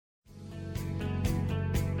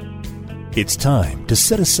It's time to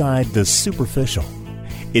set aside the superficial.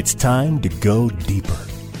 It's time to go deeper.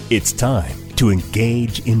 It's time to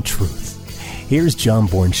engage in truth. Here's John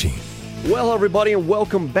Bornschein. Well, everybody, and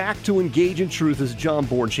welcome back to Engage in Truth. This is John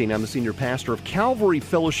Bornschein. I'm the senior pastor of Calvary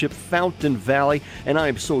Fellowship, Fountain Valley, and I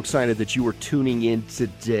am so excited that you are tuning in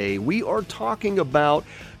today. We are talking about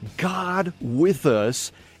God with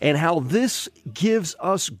us and how this gives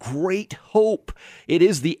us great hope. It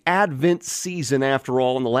is the Advent season, after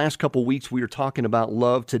all. In the last couple weeks, we were talking about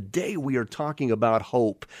love. Today, we are talking about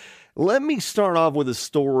hope. Let me start off with a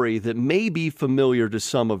story that may be familiar to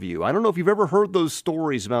some of you. I don't know if you've ever heard those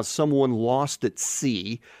stories about someone lost at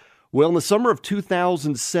sea. Well, in the summer of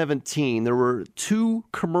 2017, there were two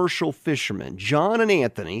commercial fishermen, John and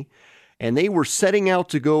Anthony, and they were setting out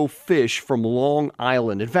to go fish from Long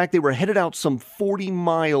Island. In fact, they were headed out some 40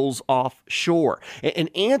 miles offshore.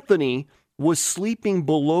 And Anthony was sleeping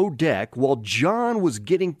below deck while John was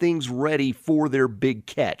getting things ready for their big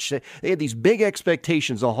catch. They had these big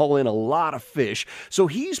expectations to haul in a lot of fish. So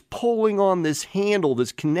he's pulling on this handle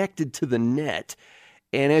that's connected to the net.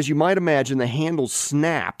 And as you might imagine, the handle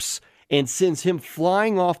snaps and sends him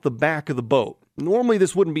flying off the back of the boat. Normally,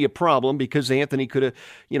 this wouldn't be a problem because Anthony could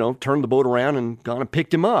have, turned the boat around and gone and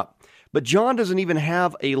picked him up. But John doesn't even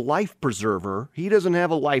have a life preserver. He doesn't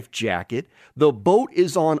have a life jacket. The boat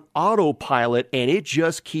is on autopilot, and it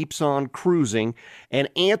just keeps on cruising. And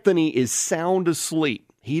Anthony is sound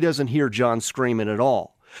asleep. He doesn't hear John screaming at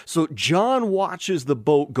all. So John watches the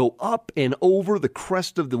boat go up and over the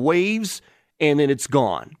crest of the waves, and then it's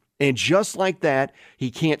gone. And just like that,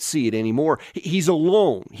 he can't see it anymore. He's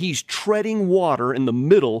alone. He's treading water in the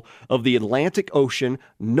middle of the Atlantic Ocean,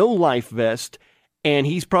 no life vest, and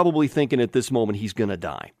he's probably thinking at this moment he's going to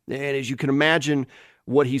die. And as you can imagine,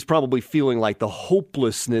 what he's probably feeling like, the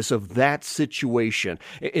hopelessness of that situation.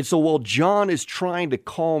 And so while John is trying to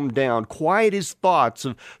calm down, quiet his thoughts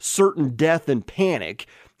of certain death and panic,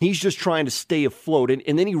 he's just trying to stay afloat.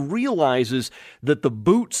 And then he realizes that the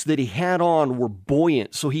boots that he had on were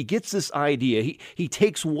buoyant. So he gets this idea. He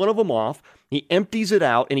takes one of them off, he empties it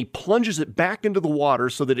out, and he plunges it back into the water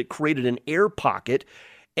so that it created an air pocket,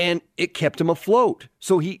 and it kept him afloat.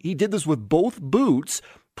 So he did this with both boots,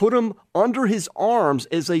 put them under his arms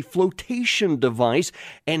as a flotation device,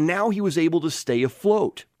 and now he was able to stay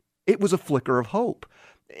afloat. It was a flicker of hope.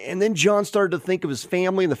 And then John started to think of his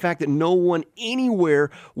family and the fact that no one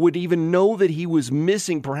anywhere would even know that he was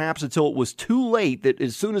missing, perhaps until it was too late, that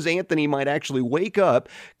as soon as Anthony might actually wake up,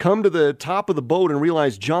 come to the top of the boat and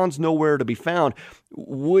realize John's nowhere to be found,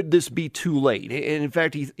 would this be too late? And in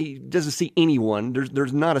fact, he doesn't see anyone.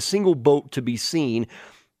 There's not a single boat to be seen.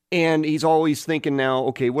 And he's always thinking now,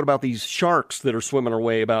 okay, what about these sharks that are swimming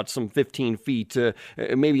away about some 15 feet?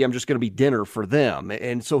 Maybe I'm just going to be dinner for them.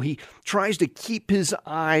 And so he tries to keep his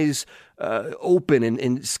eyes open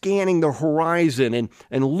and scanning the horizon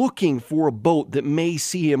and looking for a boat that may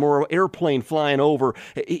see him or an airplane flying over.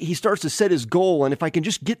 He starts to set his goal, and if I can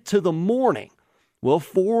just get to the morning. Well,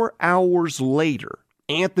 4 hours later,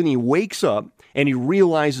 Anthony wakes up and he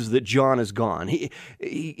realizes that John is gone.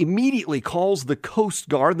 He immediately calls the Coast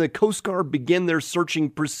Guard. The Coast Guard begin their searching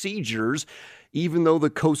procedures, even though the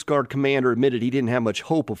Coast Guard commander admitted he didn't have much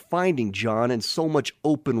hope of finding John in so much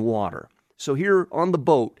open water. So here on the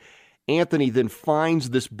boat, Anthony then finds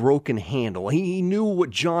this broken handle. He knew what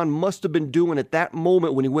John must have been doing at that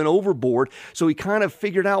moment when he went overboard, so he kind of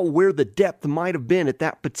figured out where the depth might have been at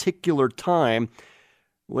that particular time.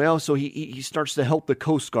 Well, so he starts to help the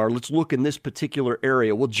Coast Guard. Let's look in this particular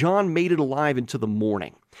area. Well, John made it alive into the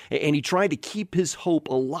morning, and he tried to keep his hope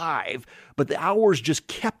alive, but the hours just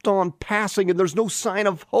kept on passing, and there's no sign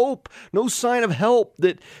of hope, no sign of help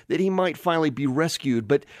that he might finally be rescued.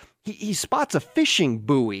 But he spots a fishing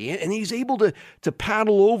buoy, and he's able to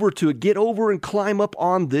paddle over to get over and climb up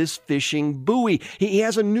on this fishing buoy. He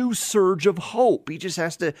has a new surge of hope. He just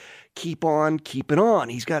has to keep on keeping on.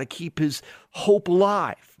 He's got to keep his hope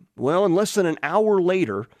alive. Well, in less than an hour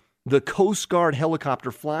later, the Coast Guard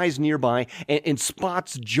helicopter flies nearby and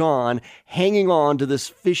spots John hanging on to this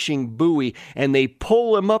fishing buoy, and they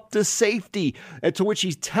pull him up to safety, to which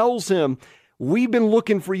he tells him, "We've been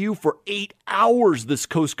looking for you for 8 hours," this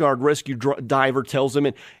Coast Guard rescue diver tells him.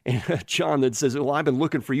 And John then says, "Well, I've been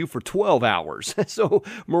looking for you for 12 hours. So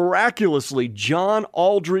miraculously, John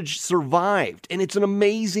Aldridge survived. And it's an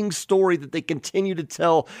amazing story that they continue to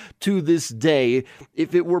tell to this day.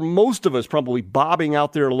 If it were most of us probably bobbing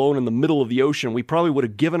out there alone in the middle of the ocean, we probably would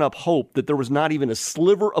have given up hope that there was not even a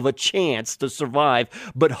sliver of a chance to survive.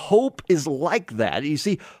 But hope is like that. You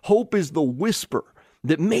see, hope is the whisper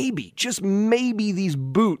that maybe, just maybe, these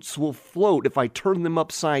boots will float if I turn them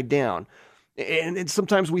upside down. And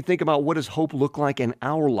sometimes we think about, what does hope look like in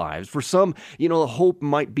our lives? For some, hope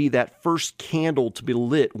might be that first candle to be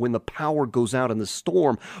lit when the power goes out in the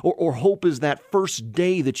storm. Or hope is that first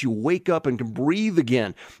day that you wake up and can breathe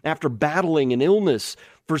again after battling an illness.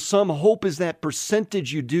 For some, hope is that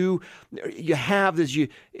percentage you have as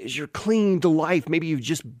you're clinging to life. Maybe you've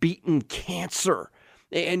just beaten cancer,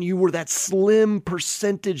 and you were that slim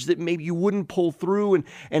percentage that maybe you wouldn't pull through.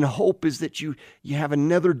 And hope is that you have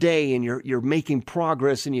another day and you're making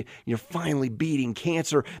progress and you're finally beating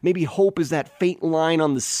cancer. Maybe hope is that faint line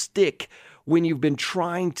on the stick when you've been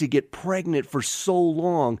trying to get pregnant for so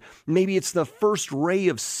long. Maybe it's the first ray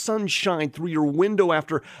of sunshine through your window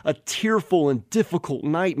after a tearful and difficult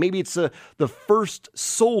night. Maybe it's the first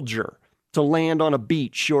soldier to land on a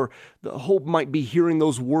beach, or the hope might be hearing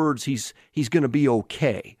those words, he's going to be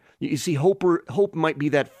okay. You see, hope might be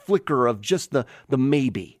that flicker of just the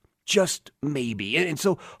maybe, just maybe. And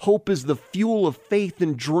so hope is the fuel of faith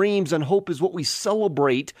and dreams, and hope is what we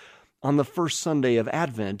celebrate on the first Sunday of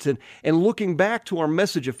Advent. And looking back to our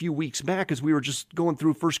message a few weeks back, as we were just going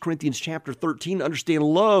through 1 Corinthians chapter 13 to understand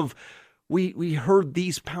love, we heard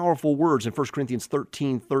these powerful words in 1 Corinthians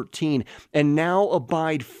 13:13. And now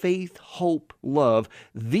abide faith, hope, love,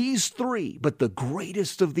 these three, but the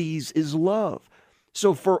greatest of these is love.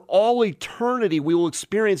 So for all eternity, we will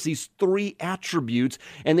experience these three attributes,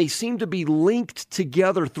 and they seem to be linked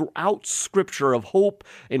together throughout Scripture of hope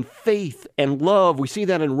and faith and love. We see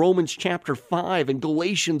that in Romans chapter 5 and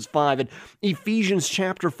Galatians 5 and Ephesians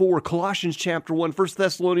chapter 4, Colossians chapter 1, 1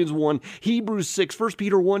 Thessalonians 1, Hebrews 6, 1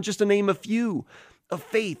 Peter 1, just to name a few, of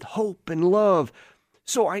faith, hope, and love.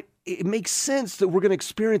 So it makes sense that we're going to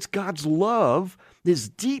experience God's love, this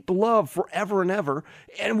deep love forever and ever,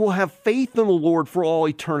 and we'll have faith in the Lord for all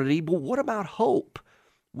eternity. But what about hope?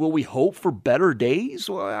 Will we hope for better days?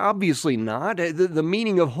 Well, obviously not. The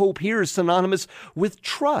meaning of hope here is synonymous with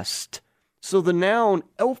trust. So the noun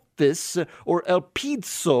elpis or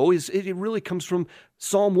elpizo it really comes from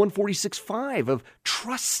Psalm 146:5 of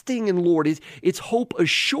trusting in the Lord. It's hope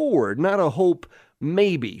assured, not a hope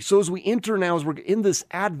maybe. So as we enter now, as we're in this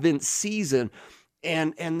Advent season,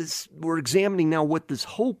 and we're examining now what this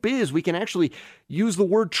hope is, we can actually use the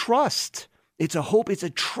word trust. It's a hope, it's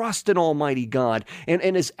a trust in Almighty God.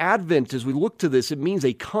 And as Advent, as we look to this, it means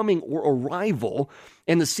a coming or arrival.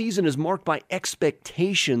 And the season is marked by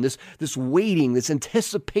expectation, this waiting, this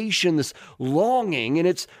anticipation, this longing. And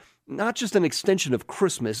it's not just an extension of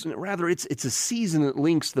Christmas, rather it's a season that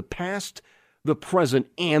links the past, the present,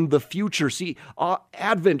 and the future. See,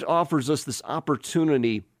 Advent offers us this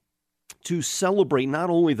opportunity to celebrate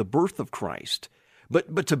not only the birth of Christ,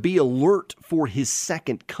 but to be alert for his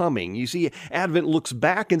second coming. You see, Advent looks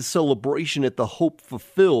back in celebration at the hope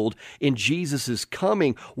fulfilled in Jesus'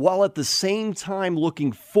 coming, while at the same time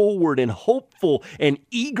looking forward in hopeful and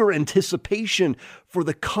eager anticipation for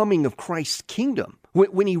the coming of Christ's kingdom,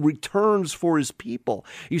 when he returns for his people.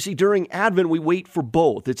 You see, during Advent, we wait for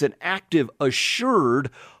both. It's an active,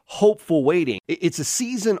 assured, hopeful waiting. It's a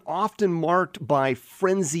season often marked by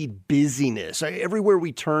frenzied busyness. Everywhere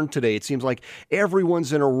we turn today, it seems like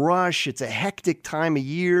everyone's in a rush. It's a hectic time of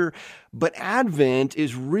year. But Advent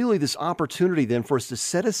is really this opportunity then for us to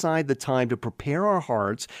set aside the time to prepare our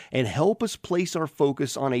hearts and help us place our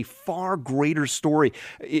focus on a far greater story.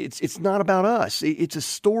 It's not about us. It's a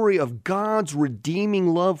story of God's redeeming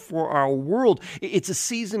love for our world. It's a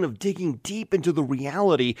season of digging deep into the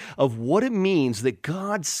reality of what it means that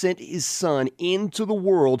God sent his Son into the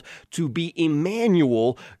world to be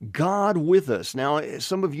Emmanuel, God with us. Now,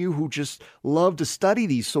 some of you who just love to study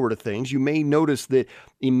these sort of things, you may notice that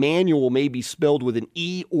Emmanuel may be spelled with an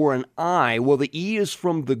E or an I. Well, the E is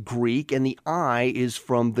from the Greek and the I is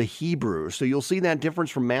from the Hebrew. So you'll see that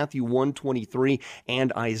difference from Matthew 1:23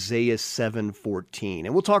 and Isaiah 7:14.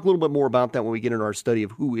 And we'll talk a little bit more about that when we get into our study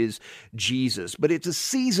of who is Jesus. But it's a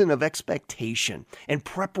season of expectation and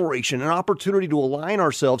preparation, an opportunity to align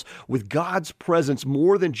ourselves with God's presence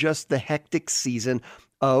more than just the hectic season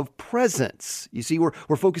of presents. You see,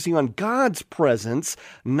 we're focusing on God's presence,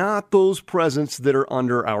 not those presents that are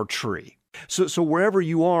under our tree. So wherever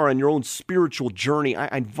you are on your own spiritual journey,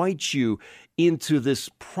 I invite you into this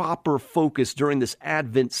proper focus during this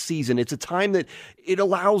Advent season. It's a time that it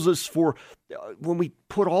allows us for, when we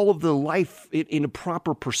put all of the life in a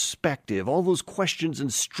proper perspective, all those questions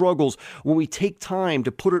and struggles, when we take time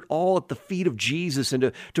to put it all at the feet of Jesus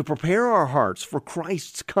and to prepare our hearts for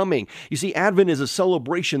Christ's coming. You see, Advent is a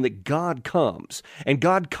celebration that God comes, and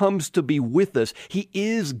God comes to be with us. He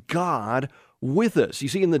is God with us. You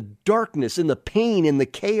see, in the darkness, in the pain, in the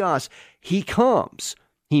chaos, he comes.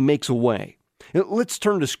 He makes a way. Let's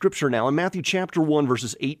turn to Scripture now. In Matthew chapter 1,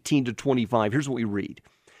 verses 18 to 25, here's what we read.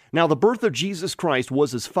 Now, the birth of Jesus Christ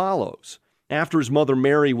was as follows. After his mother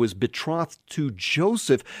Mary was betrothed to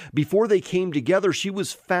Joseph, before they came together, she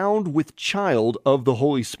was found with child of the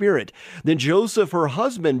Holy Spirit. Then Joseph, her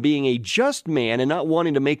husband, being a just man and not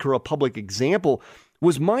wanting to make her a public example,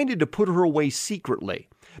 was minded to put her away secretly.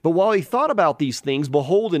 But while he thought about these things,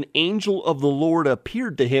 behold, an angel of the Lord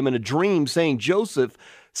appeared to him in a dream, saying, Joseph,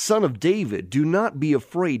 son of David, do not be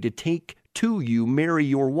afraid to take to you Mary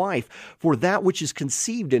your wife, for that which is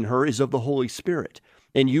conceived in her is of the Holy Spirit.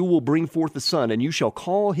 And you will bring forth a son, and you shall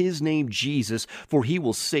call his name Jesus, for he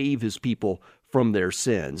will save his people from their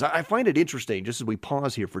sins. I find it interesting, just as we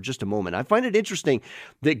pause here for just a moment, I find it interesting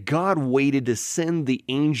that God waited to send the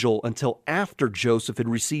angel until after Joseph had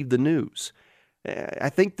received the news. I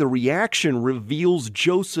think the reaction reveals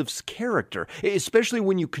Joseph's character, especially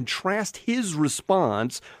when you contrast his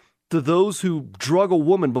response to those who drug a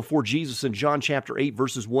woman before Jesus in John chapter 8,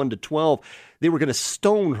 verses 1 to 12. They were going to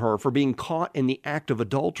stone her for being caught in the act of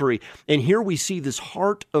adultery. And here we see this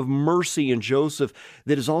heart of mercy in Joseph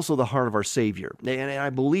that is also the heart of our Savior. And I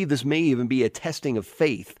believe this may even be a testing of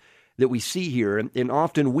faith that we see here. And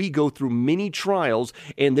often we go through many trials,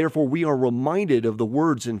 and therefore we are reminded of the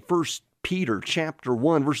words in 1 Peter chapter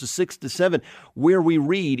 1, verses 6 to 7, where we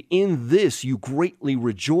read, in this you greatly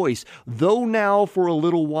rejoice, though now for a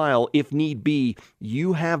little while, if need be,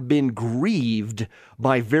 you have been grieved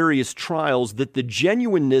by various trials, that the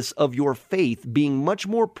genuineness of your faith, being much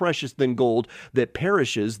more precious than gold that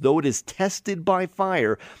perishes, though it is tested by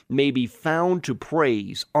fire, may be found to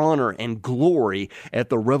praise, honor, and glory at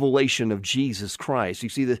the revelation of Jesus Christ. You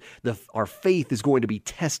see, our faith is going to be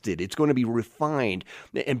tested. It's going to be refined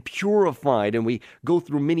and purified, and we go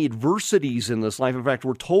through many adversities in this life. In fact,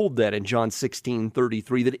 we're told that in John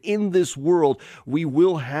 16:33, that in this world we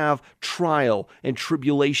will have trial and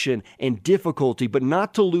tribulation and difficulty, but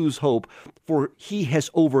not to lose hope, for he has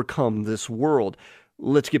overcome this world.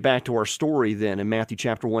 Let's get back to our story then. In Matthew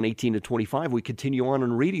chapter 1, 18 to 25, we continue on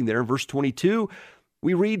in reading there. In verse 22,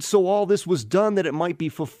 we read, so all this was done that it might be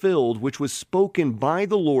fulfilled, which was spoken by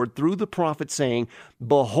the Lord through the prophet, saying,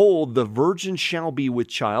 behold, the virgin shall be with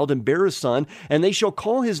child and bear a son, and they shall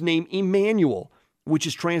call his name Emmanuel, which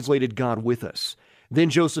is translated God with us. Then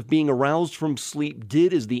Joseph, being aroused from sleep,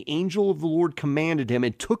 did as the angel of the Lord commanded him,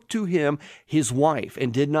 and took to him his wife,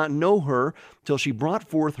 and did not know her till she brought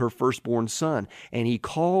forth her firstborn son, and he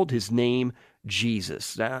called his name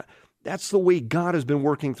Jesus. That's the way God has been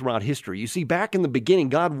working throughout history. You see, back in the beginning,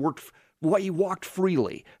 God he walked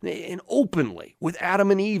freely and openly with Adam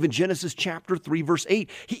and Eve in Genesis chapter 3, verse 8.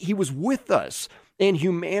 He was with us, and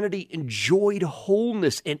humanity enjoyed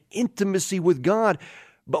wholeness and intimacy with God.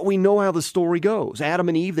 But we know how the story goes. Adam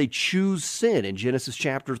and Eve, they choose sin in Genesis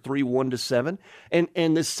chapter 3, 1 to 7.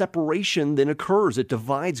 And this separation then occurs. It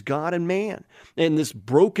divides God and man. And this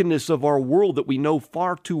brokenness of our world that we know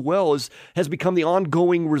far too well has become the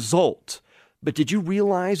ongoing result. But did you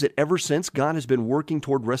realize that ever since, God has been working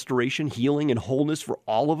toward restoration, healing, and wholeness for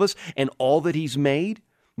all of us and all that he's made?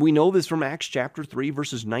 We know this from Acts chapter 3,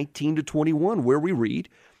 verses 19 to 21, where we read,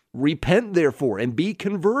 repent, therefore, and be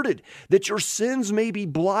converted, that your sins may be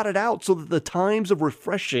blotted out, so that the times of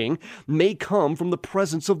refreshing may come from the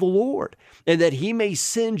presence of the Lord, and that he may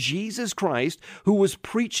send Jesus Christ, who was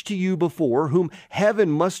preached to you before, whom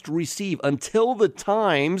heaven must receive until the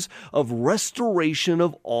times of restoration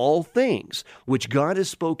of all things, which God has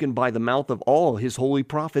spoken by the mouth of all his holy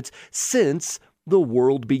prophets since the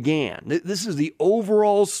world began. This is the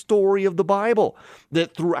overall story of the Bible,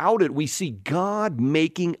 that throughout it we see God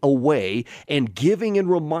making a way and giving and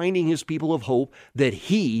reminding his people of hope that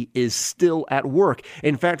he is still at work.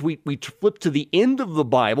 In fact, we flip to the end of the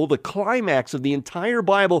Bible, the climax of the entire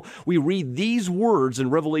Bible. We read these words in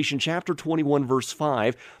Revelation chapter 21, verse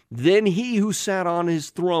 5. Then he who sat on his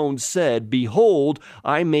throne said, behold,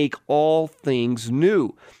 I make all things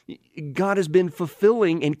new. God has been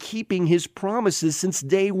fulfilling and keeping his promises since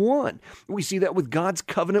day one. We see that with God's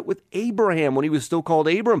covenant with Abraham when he was still called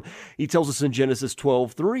Abram. He tells us in Genesis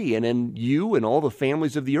 12:3, and in you and all the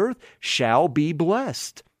families of the earth shall be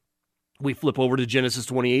blessed. We flip over to Genesis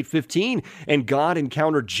 28:15, and God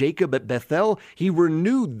encountered Jacob at Bethel. He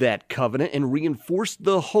renewed that covenant and reinforced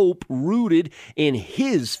the hope rooted in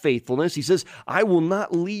his faithfulness. He says, I will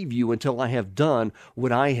not leave you until I have done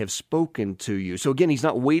what I have spoken to you. So again, he's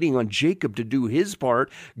not waiting on Jacob to do his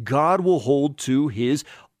part. God will hold to his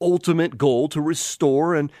ultimate goal to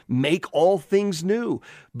restore and make all things new.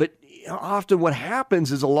 But often what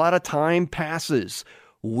happens is a lot of time passes.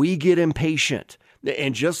 We get impatient.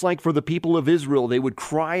 And just like for the people of Israel, they would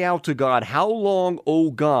cry out to God, "How long,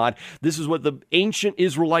 O God?" This is what the ancient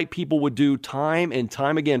Israelite people would do time and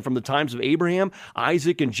time again, from the times of Abraham,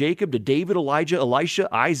 Isaac, and Jacob to David, Elijah, Elisha,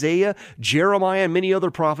 Isaiah, Jeremiah, and many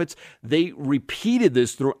other prophets. They repeated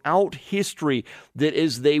this throughout history, that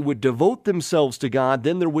as they would devote themselves to God,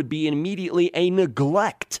 then there would be immediately a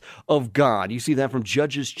neglect of God. You see that from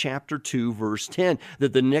Judges chapter 2, verse 10,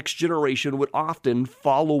 that the next generation would often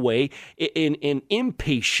fall away in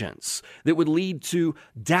impatience that would lead to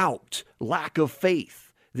doubt, lack of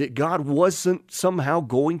faith, that God wasn't somehow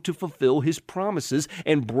going to fulfill his promises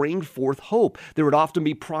and bring forth hope. There would often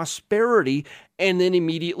be prosperity, and then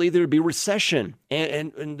immediately there would be recession,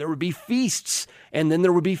 and there would be feasts, and then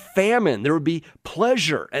there would be famine, there would be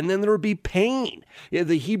pleasure, and then there would be pain. Yeah,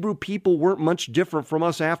 the Hebrew people weren't much different from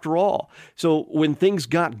us after all. So when things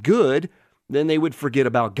got good, then they would forget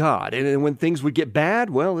about God. And then when things would get bad,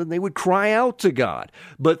 well, then they would cry out to God.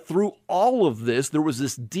 But through all of this, there was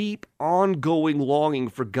this deep, ongoing longing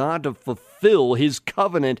for God to fulfill his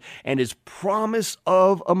covenant and his promise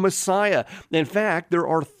of a Messiah. In fact, there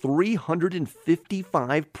are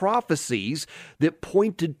 355 prophecies that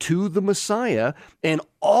pointed to the Messiah, and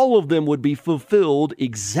all of them would be fulfilled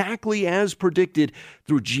exactly as predicted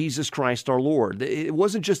through Jesus Christ our Lord. It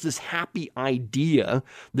wasn't just this happy idea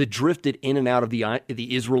that drifted in and out of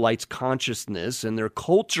the Israelites' consciousness and their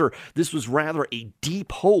culture. This was rather a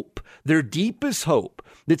deep hope, their deepest hope,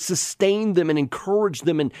 that sustained them and encouraged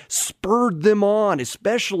them and spurred them on,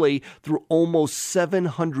 especially through almost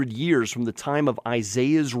 700 years from the time of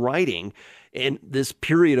Isaiah's writing, and this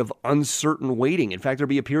period of uncertain waiting. In fact, there'd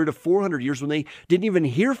be a period of 400 years when they didn't even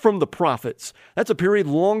hear from the prophets. That's a period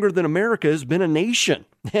longer than America has been a nation.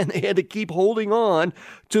 And they had to keep holding on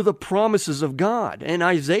to the promises of God. And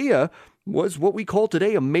Isaiah was what we call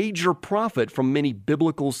today a major prophet from many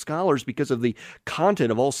biblical scholars because of the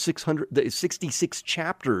content of all 66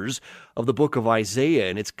 chapters of the book of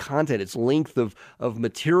Isaiah and its content, its length of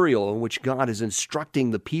material in which God is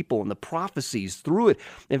instructing the people and the prophecies through it.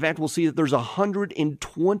 In fact, we'll see that there's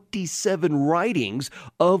 127 writings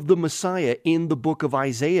of the Messiah in the book of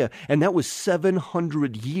Isaiah, and that was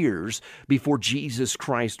 700 years before Jesus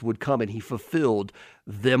Christ would come, and he fulfilled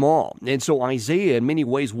them all. And so Isaiah in many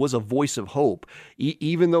ways was a voice of hope,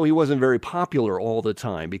 even though he wasn't very popular all the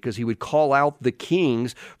time, because he would call out the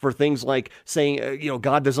kings for things like saying,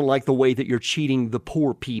 God doesn't like the way that you're cheating the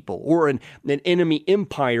poor people, or an enemy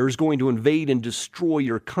empire is going to invade and destroy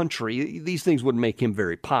your country. These things wouldn't make him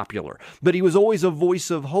very popular. But he was always a voice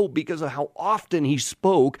of hope because of how often he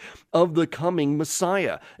spoke of the coming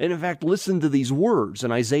Messiah. And in fact, listen to these words.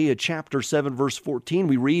 In Isaiah chapter 7, verse 14,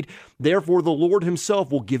 we read, "Therefore the Lord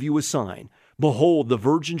himself will give you a sign. Behold, the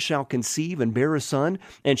virgin shall conceive and bear a son,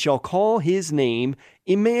 and shall call his name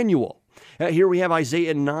Emmanuel." Here we have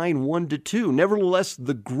Isaiah 9, 1-2. "Nevertheless,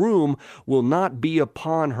 the groom will not be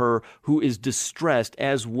upon her who is distressed,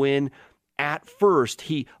 as when at first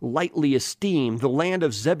he lightly esteemed the land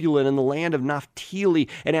of Zebulun and the land of Naphtali,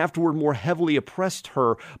 and afterward more heavily oppressed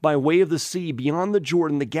her by way of the sea beyond the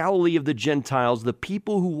Jordan, the Galilee of the Gentiles. The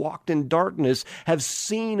people who walked in darkness have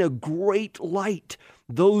seen a great light.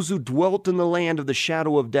 Those who dwelt in the land of the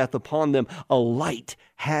shadow of death, upon them a light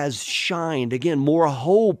has shined." Again, more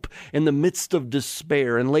hope in the midst of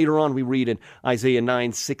despair. And later on we read in Isaiah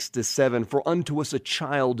 9, 6-7, "For unto us a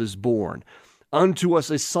child is born, unto us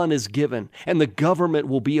a son is given, and the government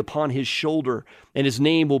will be upon his shoulder, and his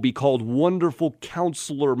name will be called Wonderful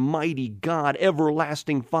Counselor, Mighty God,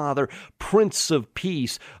 Everlasting Father, Prince of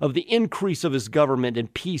Peace. Of the increase of his government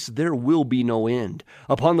and peace there will be no end.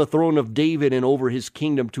 Upon the throne of David and over his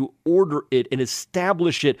kingdom, to order it and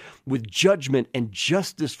establish it with judgment and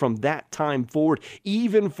justice from that time forward,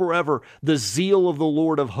 even forever. The zeal of the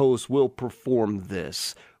Lord of hosts will perform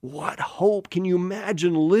this." What hope! Can you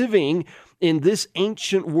imagine living in this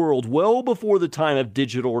ancient world well before the time of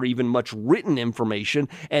digital or even much written information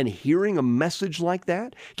and hearing a message like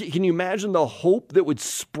that? Can you imagine the hope that would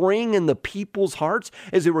spring in the people's hearts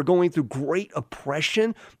as they were going through great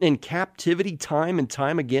oppression and captivity time and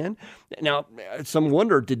time again? Now, some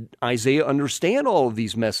wonder, did Isaiah understand all of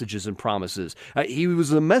these messages and promises? He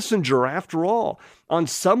was a messenger after all. On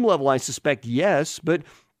some level, I suspect yes, but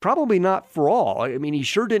Probably not for all. I mean, he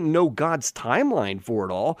sure didn't know God's timeline for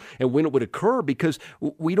it all and when it would occur, because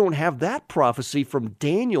we don't have that prophecy from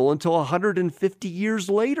Daniel until 150 years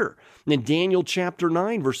later. In Daniel chapter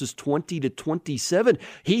 9, verses 20 to 27,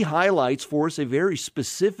 he highlights for us a very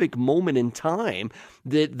specific moment in time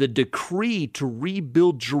that the decree to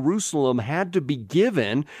rebuild Jerusalem had to be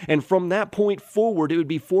given, and from that point forward, it would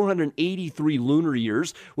be 483 lunar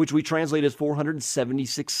years, which we translate as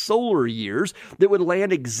 476 solar years, that would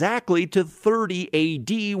land exactly to 30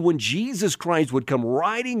 AD, when Jesus Christ would come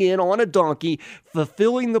riding in on a donkey,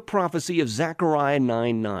 fulfilling the prophecy of Zechariah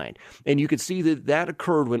 9:9. And you can see that that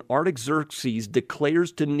occurred when Artaxerxes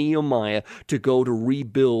declares to Nehemiah to go to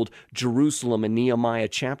rebuild Jerusalem in Nehemiah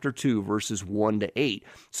chapter 2, verses 1 to 8.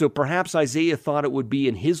 So perhaps Isaiah thought it would be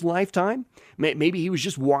in his lifetime. Maybe he was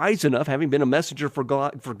just wise enough, having been a messenger for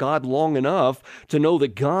God long enough, to know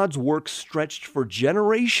that God's work stretched for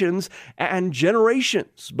generations and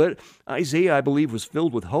generations. But Isaiah, I believe, was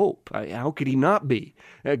filled with hope. How could he not be?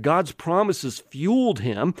 God's promises fueled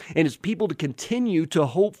him and his people to continue to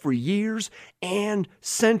hope for years and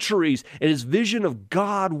centuries. And his vision of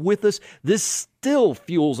God with us, this still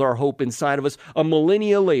fuels our hope inside of us a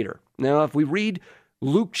millennia later. Now, if we read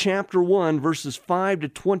Luke chapter 1, verses 5 to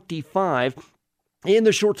 25, in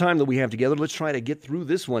the short time that we have together, let's try to get through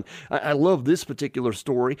this one. I love this particular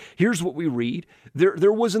story. Here's what we read.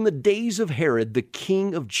 There was in the days of Herod, the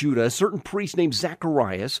king of Judah, a certain priest named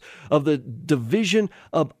Zacharias of the division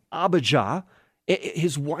of Abijah.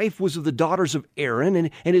 His wife was of the daughters of Aaron,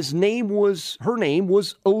 and her name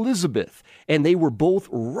was Elizabeth. And they were both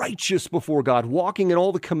righteous before God, walking in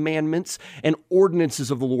all the commandments and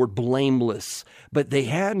ordinances of the Lord, blameless. But they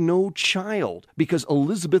had no child, because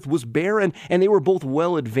Elizabeth was barren, and they were both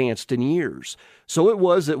well advanced in years. So it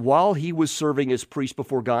was that while he was serving as priest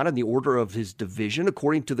before God in the order of his division,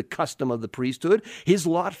 according to the custom of the priesthood, his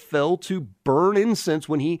lot fell to burn incense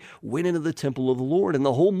when he went into the temple of the Lord. And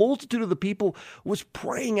the whole multitude of the people was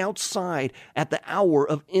praying outside at the hour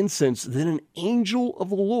of incense. Then an angel of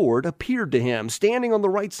the Lord appeared to him, standing on the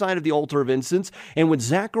right side of the altar of incense. And when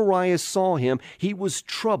Zacharias saw him, he was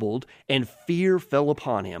troubled, and fear fell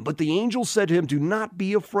upon him. But the angel said to him, "Do not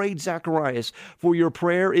be afraid, Zacharias, for your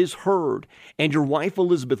prayer is heard, and your wife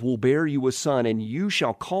Elizabeth will bear you a son, and you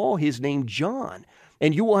shall call his name John.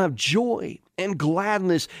 And you will have joy and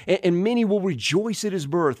gladness, and many will rejoice at his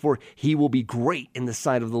birth, for he will be great in the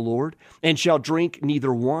sight of the Lord, and shall drink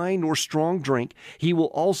neither wine nor strong drink. He will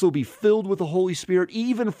also be filled with the Holy Spirit,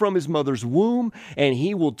 even from his mother's womb, and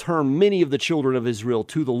he will turn many of the children of Israel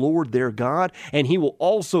to the Lord their God, and he will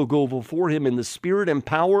also go before him in the spirit and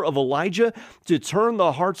power of Elijah, to turn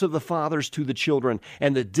the hearts of the fathers to the children,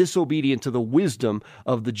 and the disobedient to the wisdom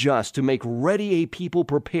of the just, to make ready a people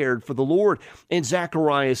prepared for the Lord." And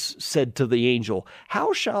Zacharias said to the angel,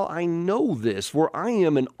 "How shall I know this? For I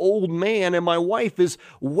am an old man, and my wife is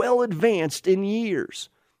well advanced in years."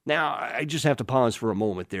 Now, I just have to pause for a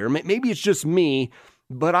moment there. Maybe it's just me,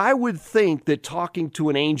 but I would think that talking to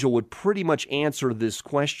an angel would pretty much answer this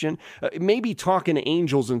question. Maybe talking to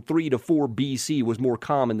angels in 3 to 4 BC was more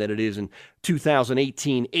common than it is in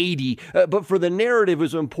 2018 AD. But for the narrative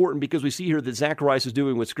is important, because we see here that Zacharias is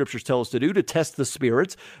doing what scriptures tell us to do, to test the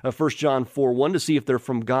spirits. 1 John 4:1, to see if they're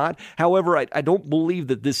from God. However, I don't believe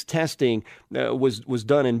that this testing was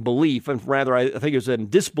done in belief, and rather I think it was in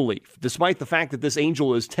disbelief. Despite the fact that this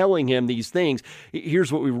angel is telling him these things,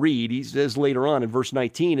 here's what we read. He says later on in verse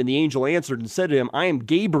 19, "And the angel answered and said to him, I am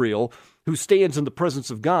Gabriel, who stands in the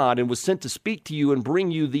presence of God, and was sent to speak to you and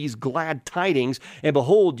bring you these glad tidings. And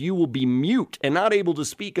behold, you will be mute and not able to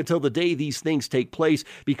speak until the day these things take place,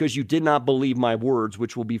 because you did not believe my words,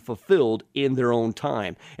 which will be fulfilled in their own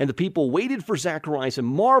time." And the people waited for Zacharias and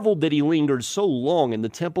marveled that he lingered so long in the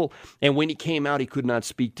temple. And when he came out, he could not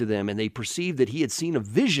speak to them. And they perceived that he had seen a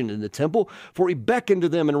vision in the temple, for he beckoned to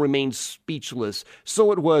them and remained speechless.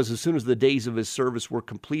 So it was, as soon as the days of his service were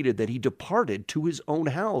completed, that he departed to his own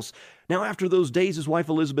house. Now, after those days, his wife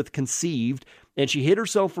Elizabeth conceived, and she hid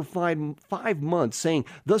herself for five months, saying,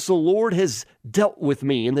 "Thus the Lord has dealt with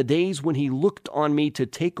me in the days when he looked on me to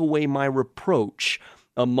take away my reproach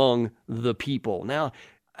among the people." Now,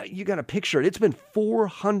 you got to picture it. It's been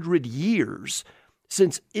 400 years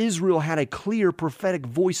since Israel had a clear prophetic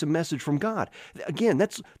voice and message from God. Again,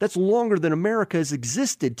 that's longer than America has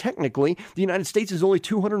existed. Technically, the United States is only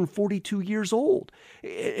 242 years old.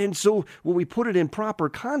 And so when we put it in proper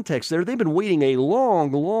context there, they've been waiting a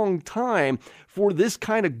long, long time for this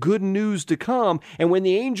kind of good news to come. And when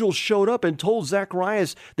the angel showed up and told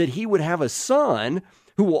Zacharias that he would have a son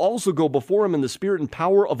who will also go before him in the spirit and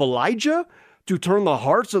power of Elijah, to turn the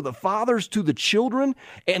hearts of the fathers to the children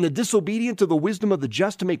and the disobedient to the wisdom of the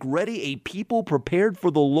just, to make ready a people prepared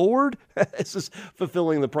for the Lord. This is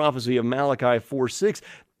fulfilling the prophecy of Malachi 4:6.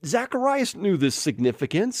 Zacharias knew this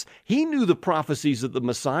significance. He knew the prophecies of the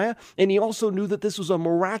Messiah, and he also knew that this was a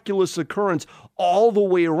miraculous occurrence all the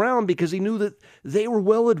way around, because he knew that they were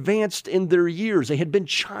well advanced in their years. They had been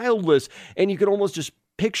childless, and you could almost just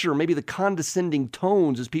picture maybe the condescending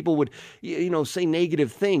tones as people would, say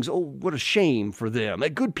negative things. Oh, what a shame for them.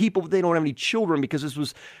 Good people, but they don't have any children, because this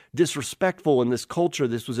was disrespectful in this culture.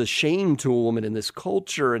 This was a shame to a woman in this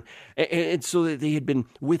culture. And so that they had been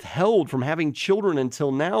withheld from having children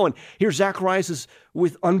until now. And here Zacharias is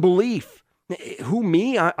with unbelief. Who,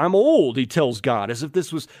 me? I'm old, he tells God, as if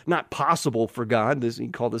this was not possible for God. He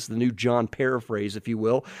called this the New John paraphrase, if you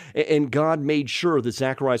will. And God made sure that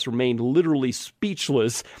Zacharias remained literally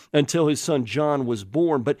speechless until his son John was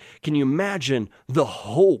born. But can you imagine the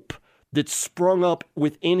hope that sprung up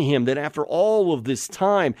within him, that after all of this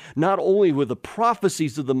time, not only were the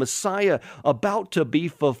prophecies of the Messiah about to be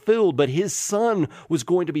fulfilled, but his son was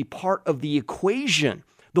going to be part of the equation.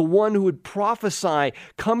 The one who would prophesy,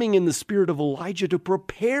 coming in the spirit of Elijah to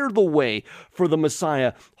prepare the way for the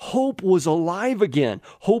Messiah. Hope was alive again.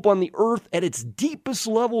 Hope on the earth at its deepest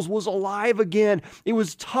levels was alive again. It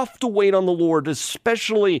was tough to wait on the Lord,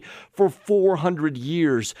 especially for 400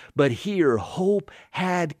 years. But here, hope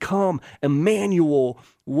had come. Emmanuel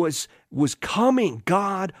was coming.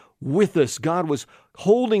 God with us. God was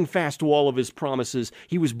holding fast to all of his promises.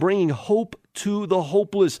 He was bringing hope to the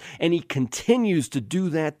hopeless, and he continues to do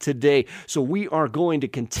that today. So we are going to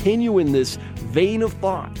continue in this vein of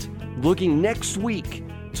thought, looking next week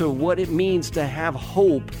to what it means to have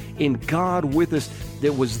hope in God with us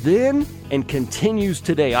that was then and continues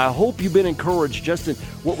today. I hope you've been encouraged just in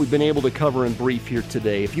what we've been able to cover in brief here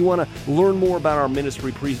today. If you want to learn more about our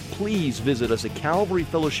ministry, please visit us at Calvary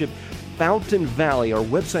Fellowship Fountain Valley. Our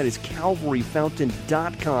website is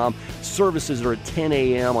calvaryfountain.com. Services are at 10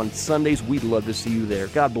 a.m. on Sundays. We'd love to see you there.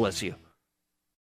 God bless you.